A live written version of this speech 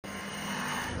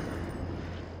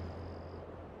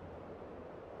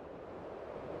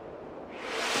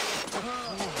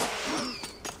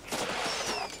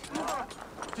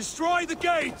Destroy the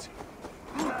gate!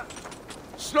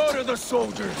 Slaughter the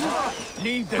soldiers!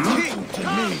 Leave the king to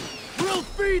me! We'll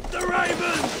feed the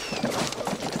ravens!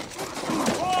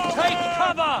 Take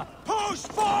cover! Push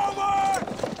forward!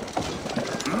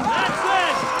 That's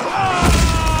it!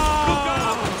 Look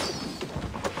out!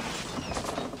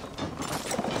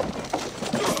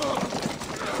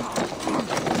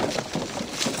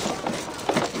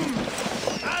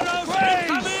 Arrows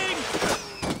incoming!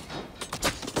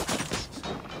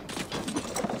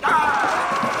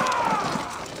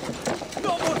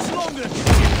 Not much longer!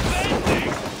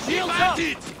 Bending! Shields up!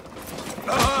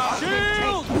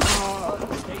 Shield!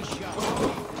 Stay sharp.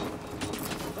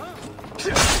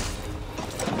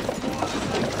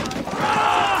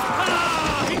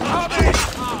 Incoming!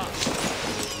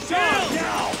 Shield!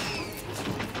 Now!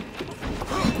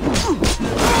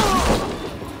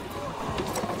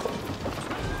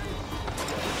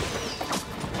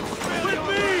 With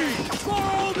me!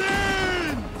 Fold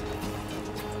in!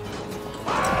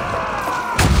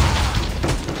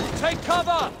 Take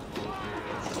cover!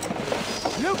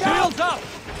 Look out! Shields up!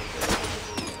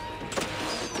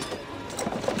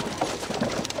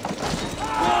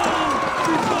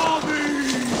 Before me!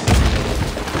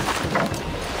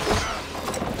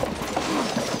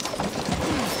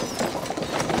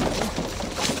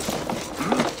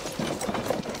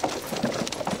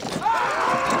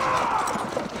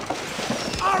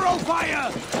 Arrow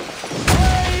fire!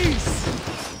 Race!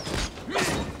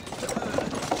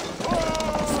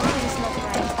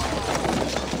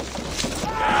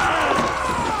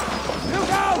 Look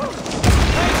out!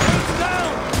 Take him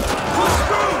down! Push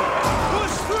through!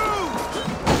 Push through!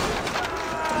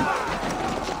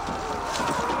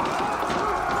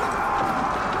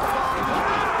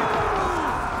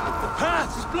 The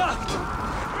path is blocked!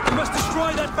 We must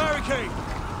destroy that barricade!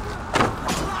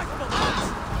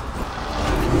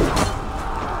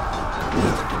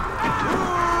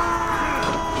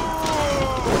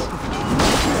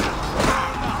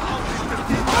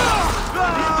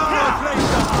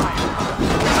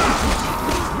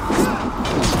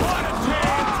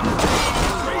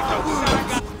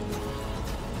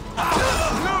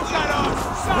 Look at us!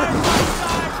 Side by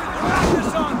side with the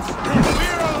Renaissance!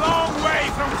 We're a long way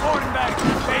from Fortenberg,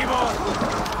 Babel!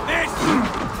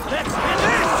 Let's hit it!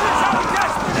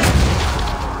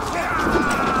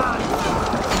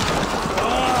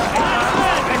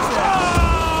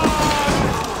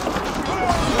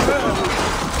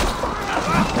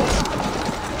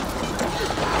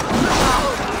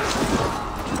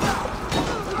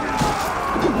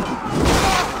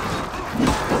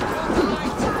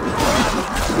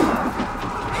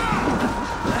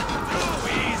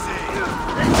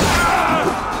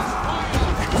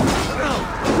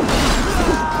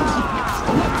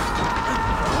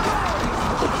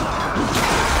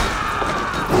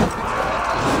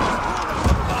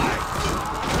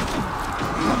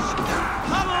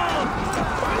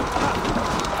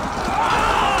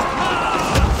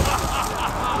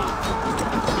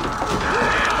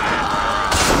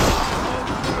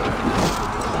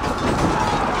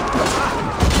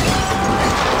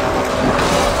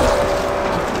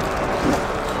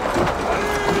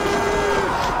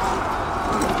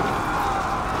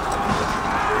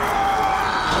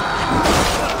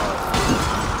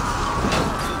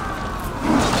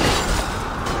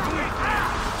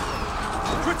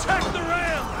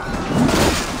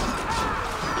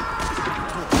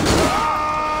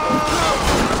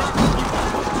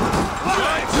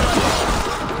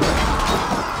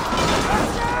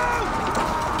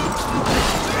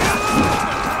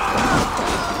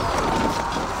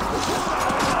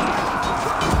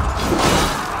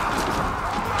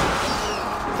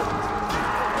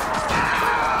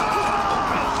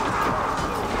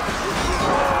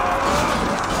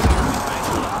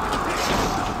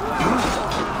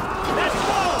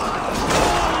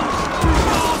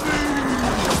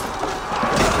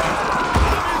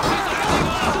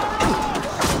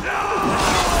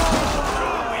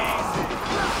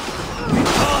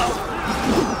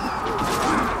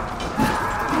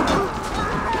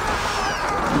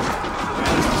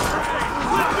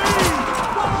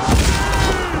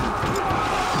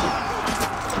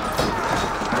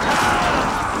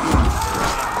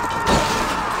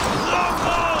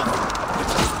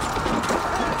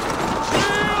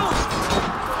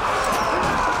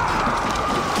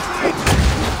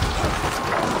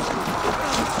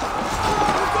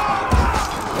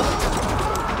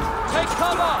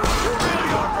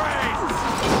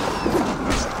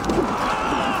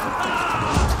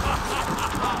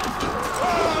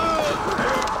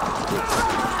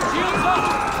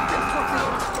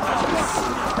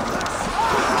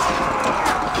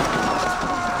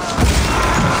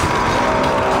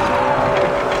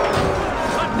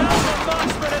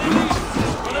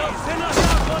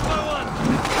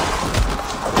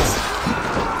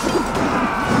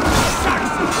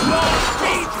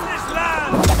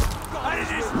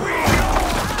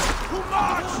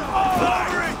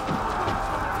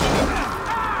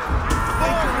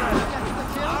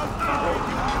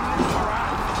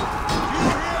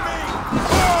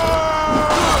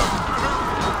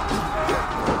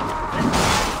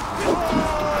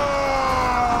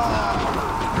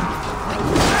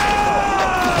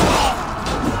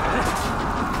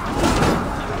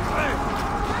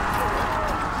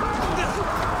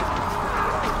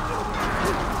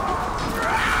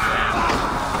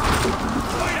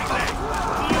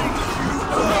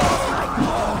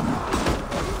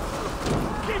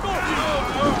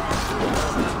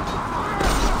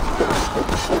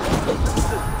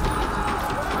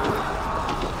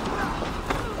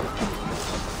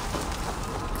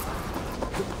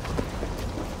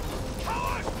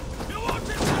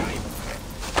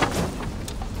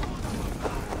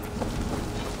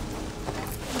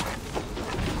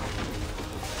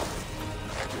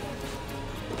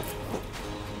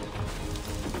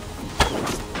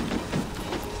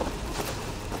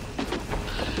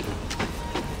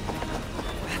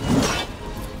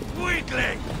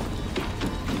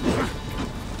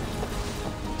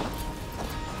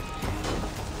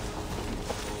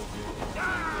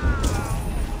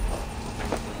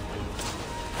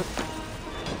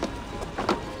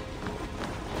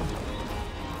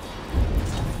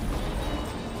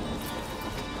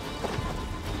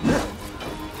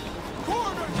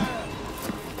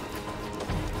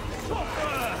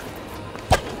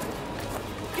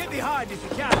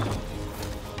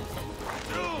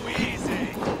 Too easy.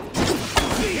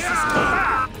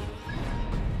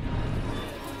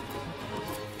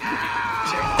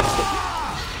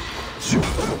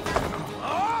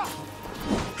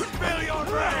 Spill your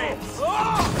brains!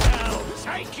 I'll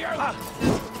take you!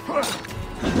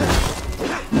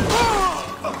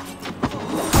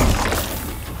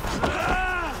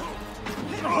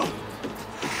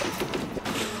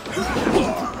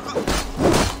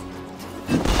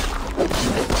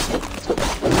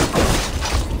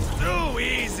 Too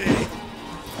easy!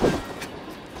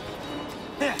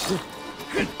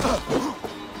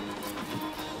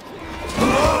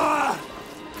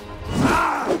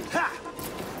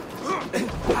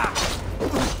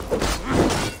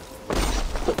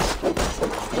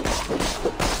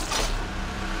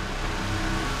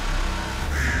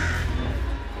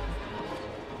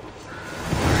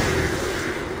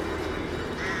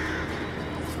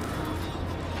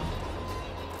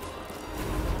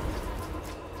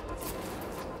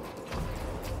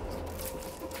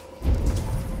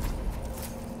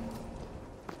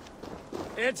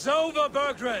 It's over,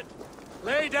 Bergred!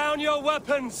 Lay down your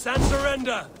weapons and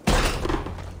surrender!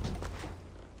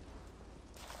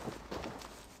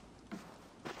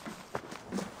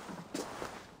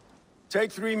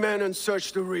 Take 3 men and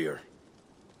search the rear.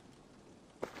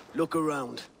 Look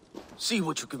around. See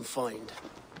what you can find.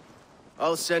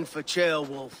 I'll send for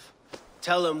Ceolwulf.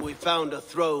 Tell him we found a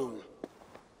throne.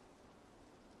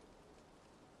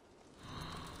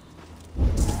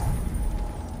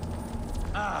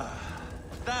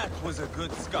 That was a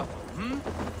good scuffle, hmm?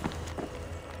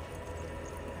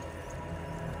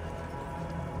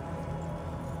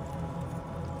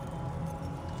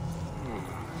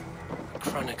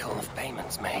 Chronicle of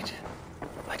payments made.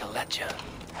 Like a ledger.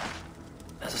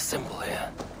 There's a symbol here.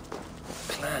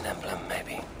 Clan emblem,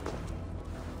 maybe.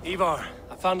 Ivar,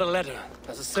 I found a letter.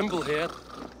 There's a symbol here.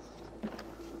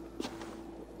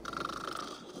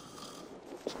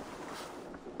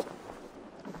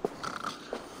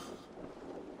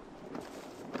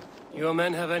 Your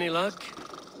men have any luck?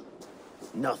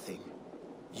 Nothing.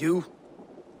 You?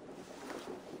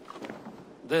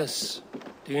 This.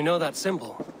 Do you know that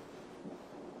symbol?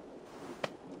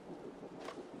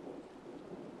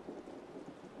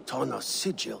 Tana's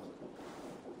sigil.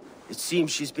 It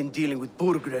seems she's been dealing with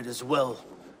Burgred as well.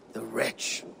 The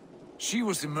wretch. She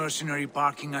was the mercenary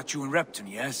barking at you in Repton,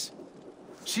 yes?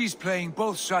 She's playing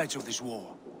both sides of this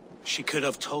war. She could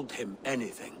have told him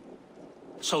anything.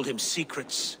 Told him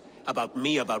secrets about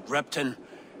me, about Repton,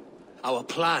 our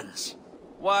plans.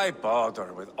 Why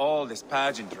bother with all this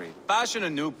pageantry? Fashion a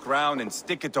new crown and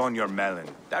stick it on your melon.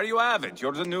 There you have it,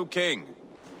 you're the new king.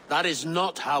 That is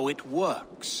not how it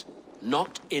works.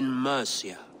 Not in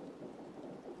Mercia.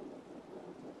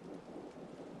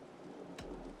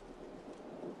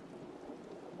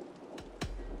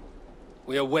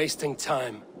 We are wasting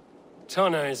time.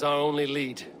 Tana is our only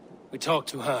lead. We talk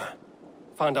to her.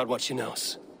 Find out what she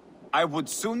knows. I would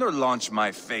sooner launch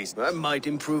my face. That might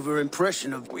improve her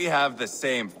impression of... We have the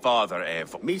same father,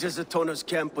 Eivor. Meet us at Tana's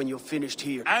camp when you're finished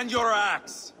here. And your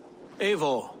axe!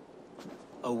 Eivor,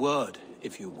 a word,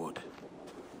 if you would.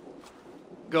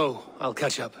 Go, I'll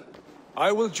catch up.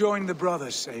 I will join the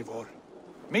brothers, Eivor.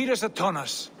 Meet us at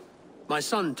Tonnas. My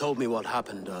son told me what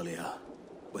happened earlier,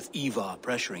 with Ivar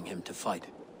pressuring him to fight.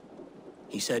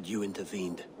 He said you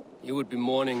intervened. You would be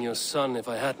mourning your son if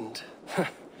I hadn't.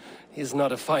 He's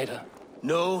not a fighter.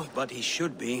 No, but he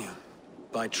should be.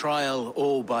 By trial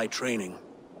or by training.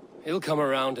 He'll come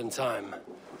around in time.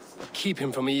 Keep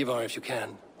him from Ivar if you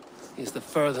can. He's the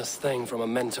furthest thing from a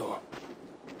mentor.